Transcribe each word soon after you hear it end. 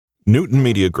Newton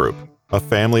Media Group, a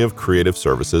family of creative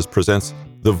services, presents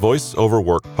the Voice Over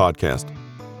Work podcast.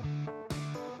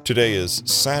 Today is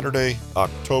Saturday,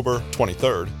 October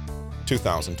 23rd,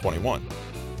 2021.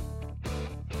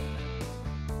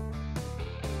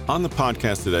 On the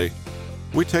podcast today,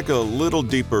 we take a little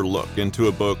deeper look into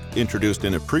a book introduced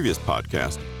in a previous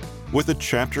podcast with a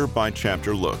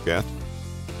chapter-by-chapter look at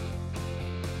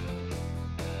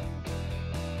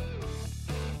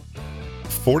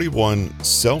 41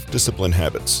 Self-Discipline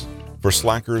Habits for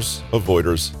Slackers,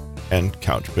 Avoiders, and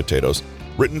Couch Potatoes,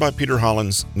 written by Peter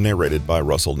Hollins, narrated by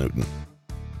Russell Newton.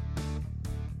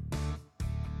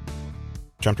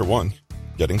 Chapter 1,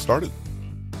 Getting Started.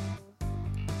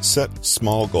 Set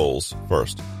small goals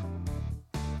first.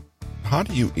 How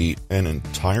do you eat an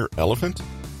entire elephant?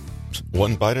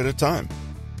 One bite at a time.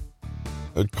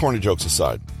 Corny jokes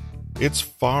aside, it's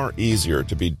far easier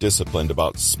to be disciplined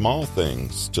about small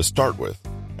things to start with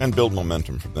and build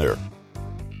momentum from there.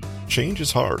 Change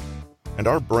is hard, and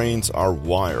our brains are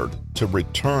wired to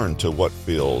return to what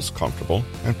feels comfortable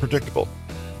and predictable.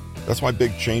 That's why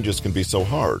big changes can be so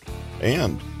hard,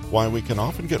 and why we can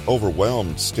often get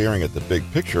overwhelmed staring at the big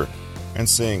picture and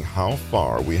seeing how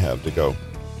far we have to go.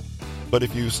 But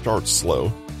if you start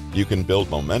slow, you can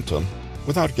build momentum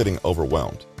without getting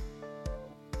overwhelmed.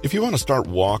 If you want to start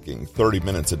walking 30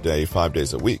 minutes a day, 5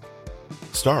 days a week,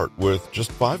 start with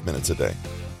just 5 minutes a day.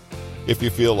 If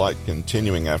you feel like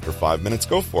continuing after 5 minutes,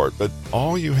 go for it, but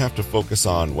all you have to focus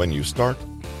on when you start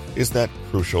is that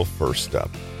crucial first step.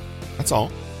 That's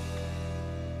all.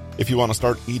 If you want to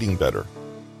start eating better,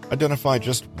 identify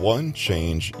just one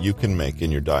change you can make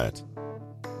in your diet.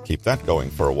 Keep that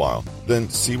going for a while, then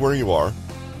see where you are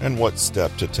and what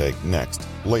step to take next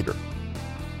later.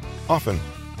 Often,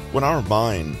 when our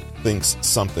mind thinks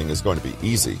something is going to be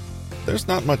easy, there's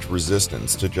not much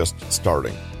resistance to just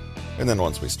starting. And then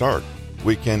once we start,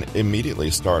 we can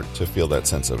immediately start to feel that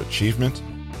sense of achievement,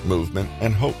 movement,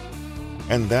 and hope.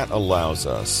 And that allows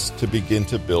us to begin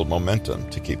to build momentum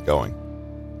to keep going.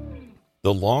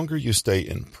 The longer you stay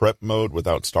in prep mode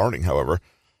without starting, however,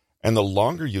 and the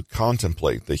longer you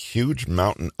contemplate the huge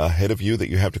mountain ahead of you that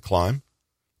you have to climb,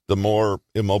 the more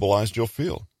immobilized you'll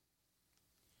feel.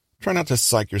 Try not to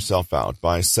psych yourself out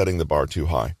by setting the bar too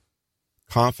high.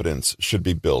 Confidence should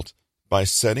be built by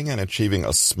setting and achieving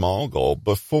a small goal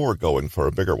before going for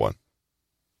a bigger one.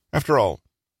 After all,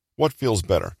 what feels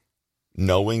better?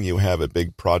 Knowing you have a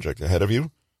big project ahead of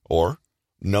you, or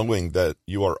knowing that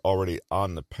you are already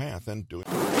on the path and doing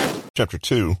it? Chapter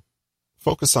 2,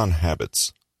 Focus on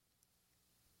Habits.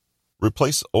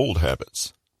 Replace old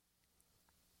habits.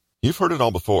 You've heard it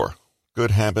all before.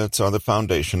 Good habits are the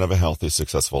foundation of a healthy,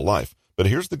 successful life. But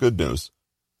here's the good news.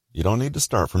 You don't need to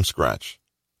start from scratch.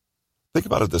 Think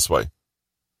about it this way.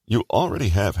 You already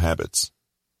have habits.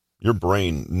 Your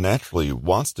brain naturally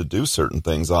wants to do certain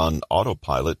things on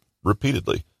autopilot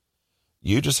repeatedly.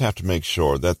 You just have to make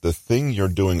sure that the thing you're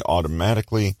doing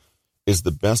automatically is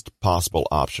the best possible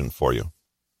option for you.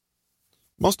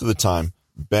 Most of the time,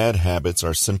 bad habits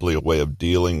are simply a way of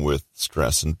dealing with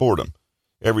stress and boredom.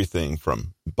 Everything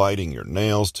from biting your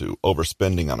nails to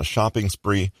overspending on a shopping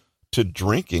spree to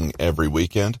drinking every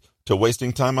weekend to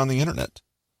wasting time on the internet.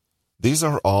 These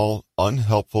are all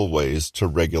unhelpful ways to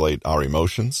regulate our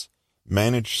emotions,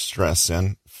 manage stress,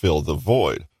 and fill the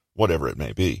void, whatever it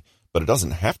may be. But it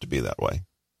doesn't have to be that way.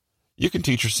 You can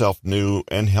teach yourself new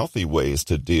and healthy ways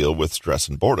to deal with stress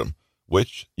and boredom,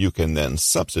 which you can then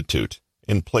substitute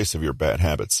in place of your bad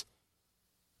habits.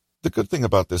 The good thing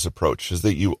about this approach is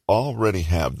that you already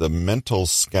have the mental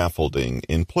scaffolding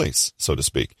in place, so to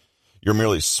speak. You're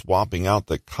merely swapping out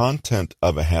the content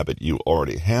of a habit you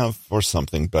already have for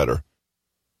something better.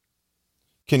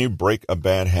 Can you break a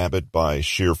bad habit by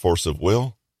sheer force of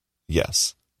will?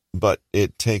 Yes, but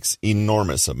it takes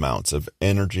enormous amounts of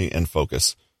energy and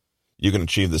focus. You can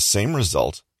achieve the same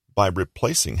result by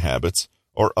replacing habits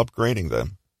or upgrading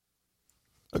them.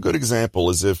 A good example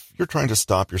is if you're trying to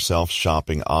stop yourself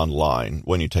shopping online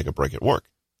when you take a break at work.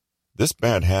 This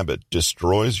bad habit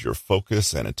destroys your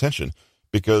focus and attention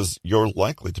because you're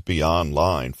likely to be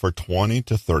online for 20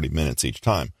 to 30 minutes each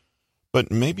time. But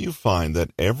maybe you find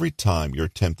that every time you're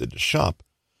tempted to shop,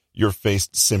 you're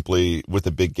faced simply with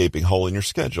a big gaping hole in your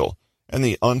schedule and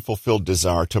the unfulfilled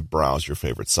desire to browse your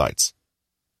favorite sites.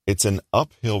 It's an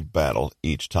uphill battle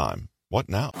each time. What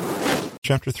now?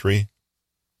 Chapter 3,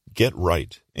 Get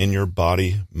Right in Your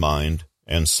Body, Mind,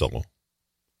 and Soul.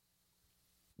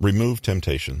 Remove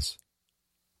temptations.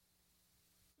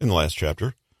 In the last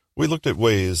chapter, we looked at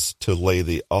ways to lay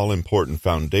the all-important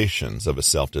foundations of a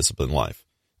self-disciplined life,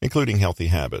 including healthy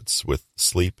habits with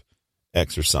sleep,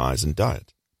 exercise, and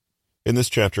diet. In this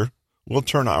chapter, we'll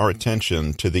turn our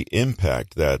attention to the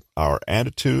impact that our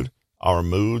attitude, our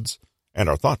moods, and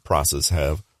our thought process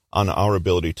have on our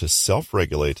ability to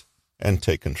self-regulate and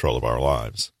take control of our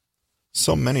lives.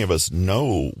 So many of us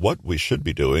know what we should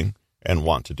be doing and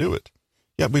want to do it,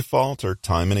 yet we falter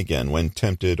time and again when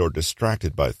tempted or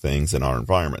distracted by things in our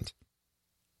environment.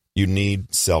 You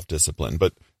need self-discipline,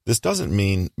 but this doesn't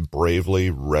mean bravely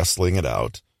wrestling it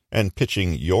out and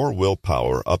pitching your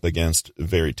willpower up against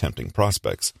very tempting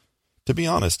prospects. To be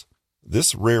honest,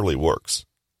 this rarely works,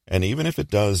 and even if it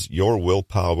does, your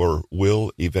willpower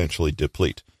will eventually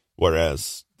deplete,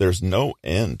 whereas there's no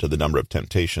end to the number of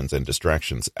temptations and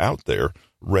distractions out there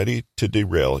ready to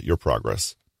derail your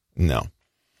progress. No.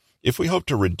 If we hope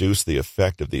to reduce the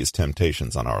effect of these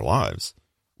temptations on our lives,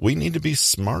 we need to be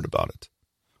smart about it.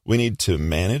 We need to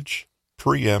manage,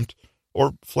 preempt,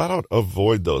 or flat out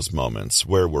avoid those moments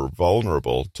where we're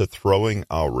vulnerable to throwing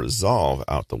our resolve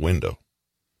out the window.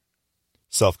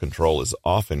 Self-control is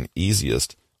often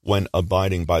easiest when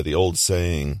abiding by the old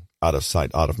saying, out of sight,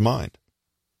 out of mind.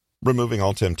 Removing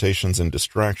all temptations and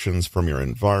distractions from your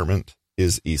environment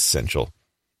is essential.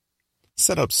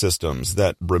 Set up systems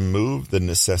that remove the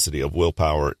necessity of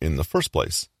willpower in the first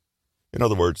place. In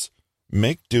other words,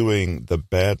 make doing the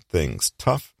bad things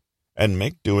tough and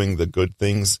make doing the good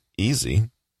things easy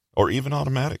or even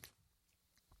automatic.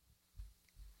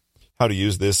 How to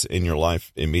use this in your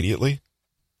life immediately?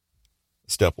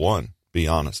 Step 1, be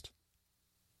honest.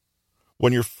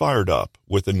 When you're fired up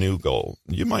with a new goal,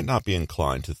 you might not be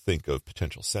inclined to think of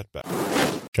potential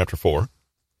setbacks. Chapter 4,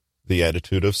 the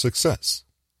attitude of success.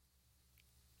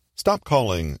 Stop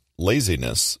calling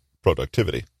laziness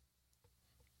productivity.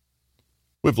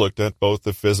 We've looked at both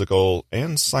the physical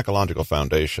and psychological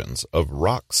foundations of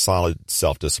rock-solid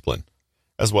self-discipline,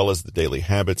 as well as the daily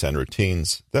habits and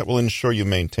routines that will ensure you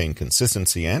maintain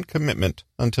consistency and commitment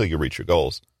until you reach your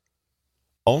goals.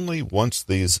 Only once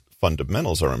these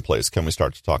fundamentals are in place can we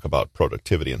start to talk about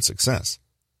productivity and success.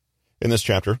 In this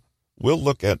chapter, we'll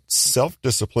look at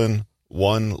self-discipline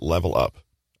one level up,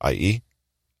 i.e.,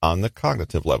 on the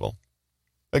cognitive level.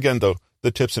 Again, though,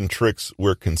 the tips and tricks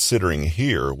we're considering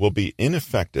here will be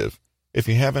ineffective if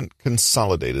you haven't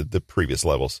consolidated the previous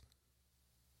levels.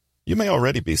 You may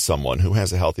already be someone who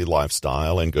has a healthy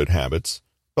lifestyle and good habits,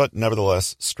 but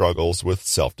nevertheless struggles with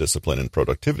self-discipline and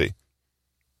productivity.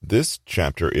 This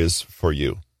chapter is for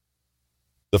you.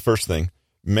 The first thing,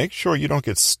 make sure you don't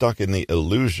get stuck in the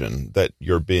illusion that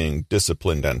you're being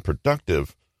disciplined and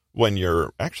productive when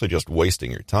you're actually just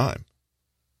wasting your time.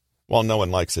 While no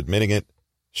one likes admitting it,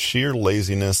 sheer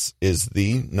laziness is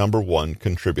the number one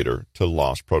contributor to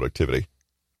lost productivity.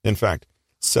 In fact,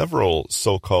 several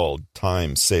so-called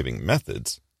time-saving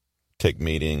methods, take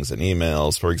meetings and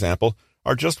emails, for example,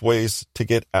 are just ways to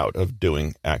get out of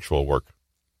doing actual work.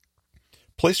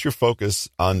 Place your focus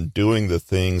on doing the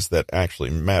things that actually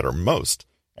matter most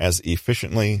as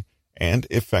efficiently and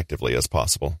effectively as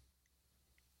possible.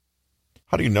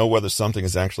 How do you know whether something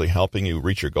is actually helping you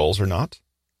reach your goals or not?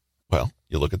 Well,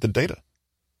 you look at the data.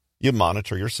 You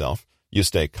monitor yourself, you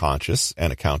stay conscious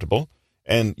and accountable,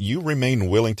 and you remain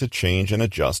willing to change and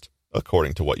adjust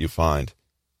according to what you find.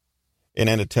 In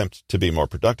an attempt to be more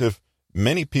productive,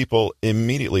 many people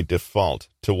immediately default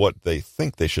to what they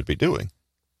think they should be doing.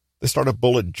 They start a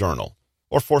bullet journal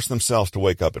or force themselves to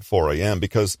wake up at 4 a.m.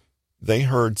 because they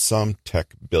heard some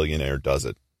tech billionaire does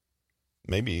it.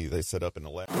 Maybe they set up an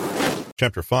alarm.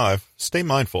 Chapter 5, stay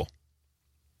mindful.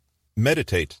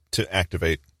 Meditate to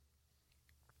activate.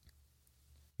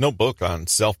 No book on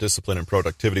self-discipline and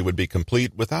productivity would be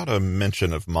complete without a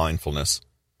mention of mindfulness.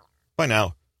 By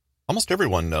now, almost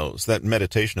everyone knows that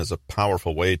meditation is a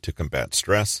powerful way to combat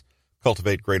stress,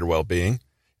 cultivate greater well-being,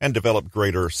 and develop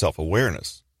greater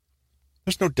self-awareness.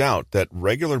 There's no doubt that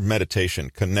regular meditation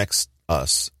connects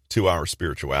us to our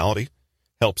spirituality,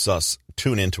 helps us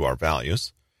tune into our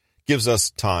values, gives us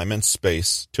time and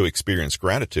space to experience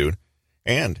gratitude,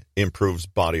 and improves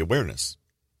body awareness.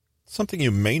 Something you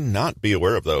may not be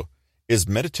aware of, though, is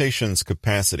meditation's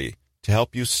capacity to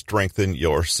help you strengthen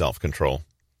your self-control.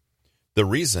 The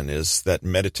reason is that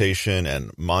meditation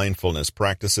and mindfulness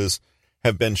practices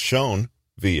have been shown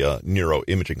via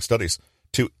neuroimaging studies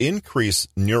to increase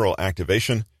neural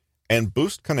activation and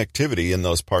boost connectivity in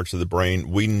those parts of the brain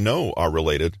we know are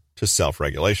related to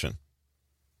self-regulation.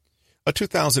 A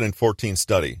 2014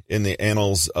 study in the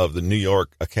Annals of the New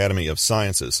York Academy of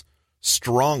Sciences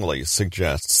strongly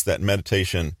suggests that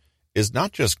meditation is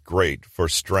not just great for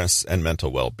stress and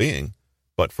mental well-being,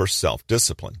 but for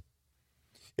self-discipline.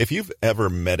 If you've ever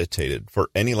meditated for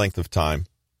any length of time,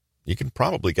 you can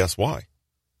probably guess why.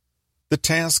 The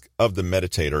task of the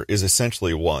meditator is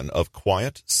essentially one of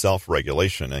quiet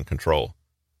self-regulation and control.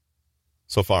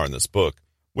 So far in this book,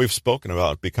 we've spoken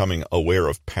about becoming aware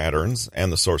of patterns and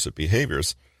the source of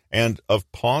behaviors, and of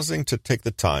pausing to take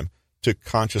the time to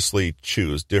consciously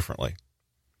choose differently.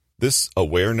 This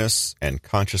awareness and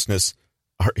consciousness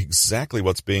are exactly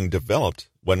what's being developed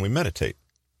when we meditate.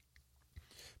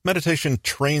 Meditation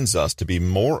trains us to be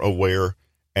more aware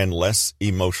and less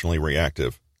emotionally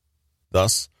reactive.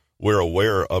 Thus, we're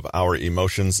aware of our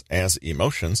emotions as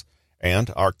emotions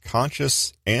and are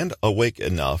conscious and awake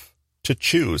enough to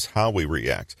choose how we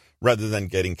react, rather than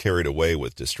getting carried away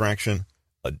with distraction,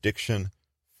 addiction,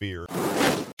 fear.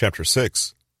 Chapter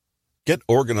 6. Get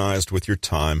organized with your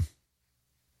time.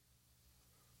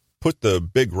 Put the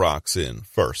big rocks in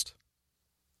first.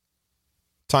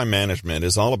 Time management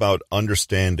is all about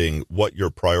understanding what your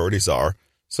priorities are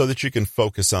so that you can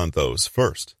focus on those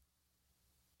first.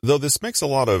 Though this makes a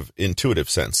lot of intuitive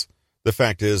sense, the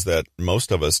fact is that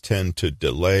most of us tend to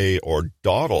delay or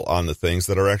dawdle on the things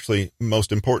that are actually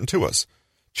most important to us,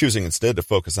 choosing instead to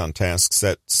focus on tasks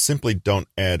that simply don't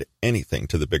add anything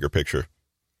to the bigger picture.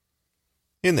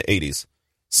 In the 80s,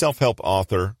 self-help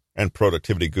author and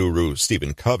productivity guru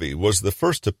Stephen Covey was the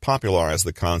first to popularize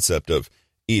the concept of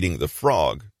eating the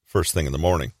frog first thing in the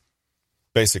morning.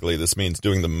 Basically, this means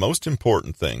doing the most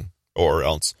important thing, or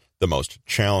else the most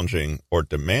challenging or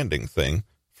demanding thing,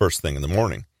 first thing in the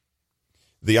morning.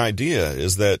 The idea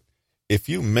is that if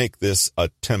you make this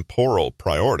a temporal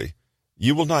priority,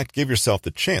 you will not give yourself the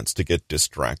chance to get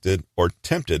distracted or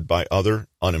tempted by other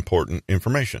unimportant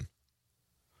information.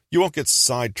 You won't get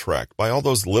sidetracked by all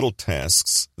those little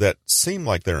tasks that seem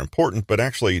like they're important but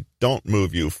actually don't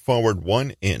move you forward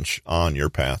 1 inch on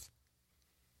your path.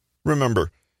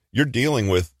 Remember, you're dealing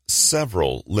with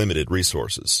several limited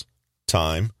resources: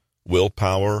 time,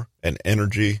 willpower, and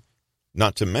energy,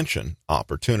 not to mention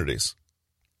opportunities.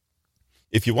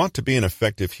 If you want to be an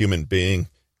effective human being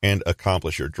and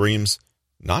accomplish your dreams,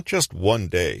 not just one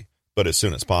day, but as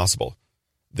soon as possible,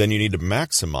 then you need to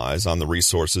maximize on the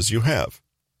resources you have.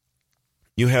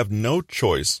 You have no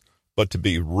choice but to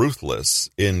be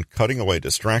ruthless in cutting away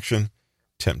distraction,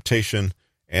 temptation,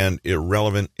 and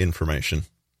irrelevant information.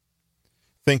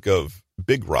 Think of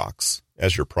big rocks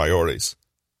as your priorities.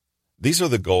 These are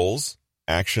the goals,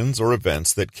 actions, or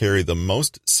events that carry the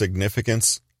most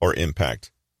significance or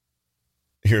impact.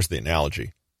 Here's the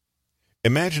analogy.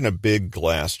 Imagine a big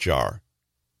glass jar.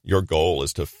 Your goal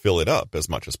is to fill it up as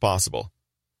much as possible.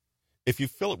 If you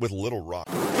fill it with little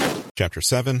rocks. Chapter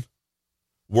 7.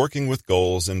 Working with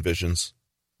goals and visions.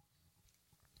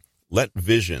 Let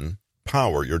vision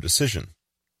power your decision.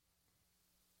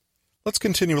 Let's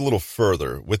continue a little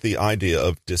further with the idea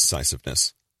of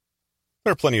decisiveness.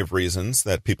 There are plenty of reasons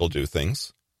that people do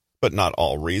things, but not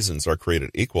all reasons are created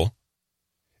equal.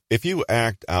 If you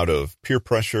act out of peer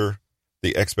pressure,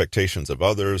 the expectations of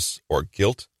others, or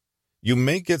guilt, you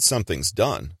may get some things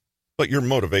done, but your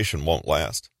motivation won't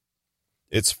last.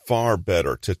 It's far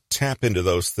better to tap into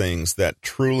those things that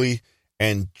truly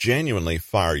and genuinely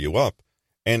fire you up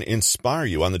and inspire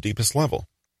you on the deepest level.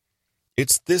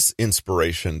 It's this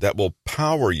inspiration that will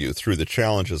power you through the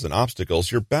challenges and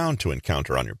obstacles you're bound to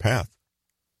encounter on your path.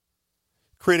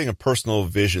 Creating a personal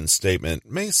vision statement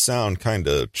may sound kind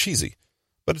of cheesy,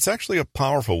 but it's actually a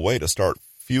powerful way to start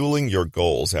fueling your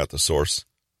goals at the source.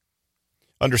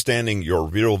 Understanding your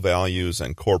real values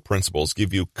and core principles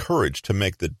give you courage to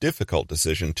make the difficult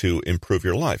decision to improve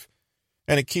your life,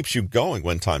 and it keeps you going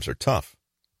when times are tough.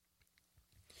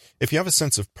 If you have a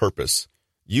sense of purpose,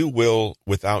 you will,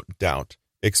 without doubt,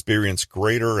 experience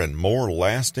greater and more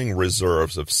lasting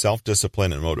reserves of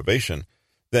self-discipline and motivation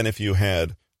than if you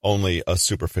had only a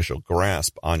superficial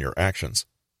grasp on your actions.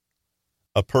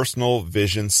 A personal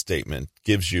vision statement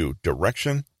gives you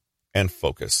direction and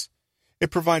focus.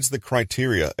 It provides the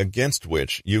criteria against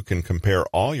which you can compare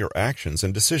all your actions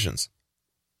and decisions.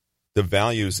 The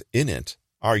values in it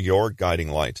are your guiding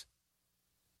light.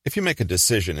 If you make a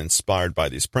decision inspired by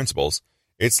these principles,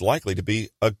 it's likely to be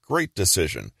a great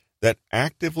decision that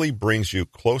actively brings you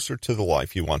closer to the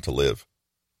life you want to live.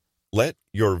 Let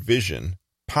your vision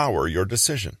power your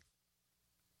decision.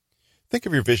 Think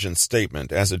of your vision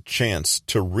statement as a chance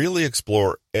to really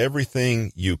explore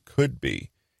everything you could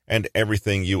be and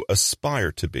everything you aspire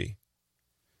to be.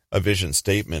 A vision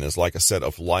statement is like a set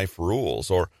of life rules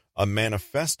or a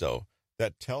manifesto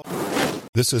that tells...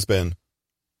 This has been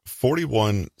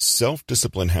 41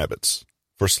 Self-Discipline Habits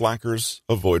for Slackers,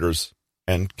 Avoiders,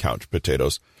 and Couch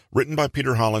Potatoes, written by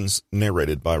Peter Hollins,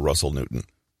 narrated by Russell Newton.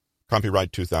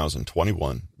 Copyright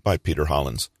 2021 by Peter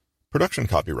Hollins. Production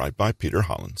copyright by Peter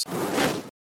Hollins.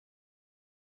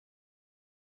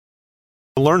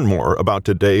 To learn more about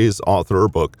today's author or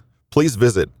book, please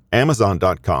visit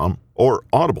Amazon.com or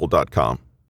Audible.com.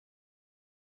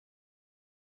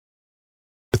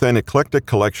 With an eclectic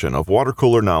collection of water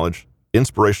cooler knowledge,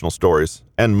 inspirational stories,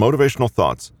 and motivational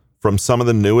thoughts from some of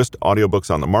the newest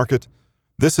audiobooks on the market,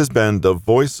 this has been the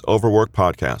Voice Over Work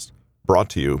podcast, brought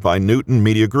to you by Newton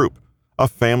Media Group, a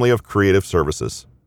family of creative services.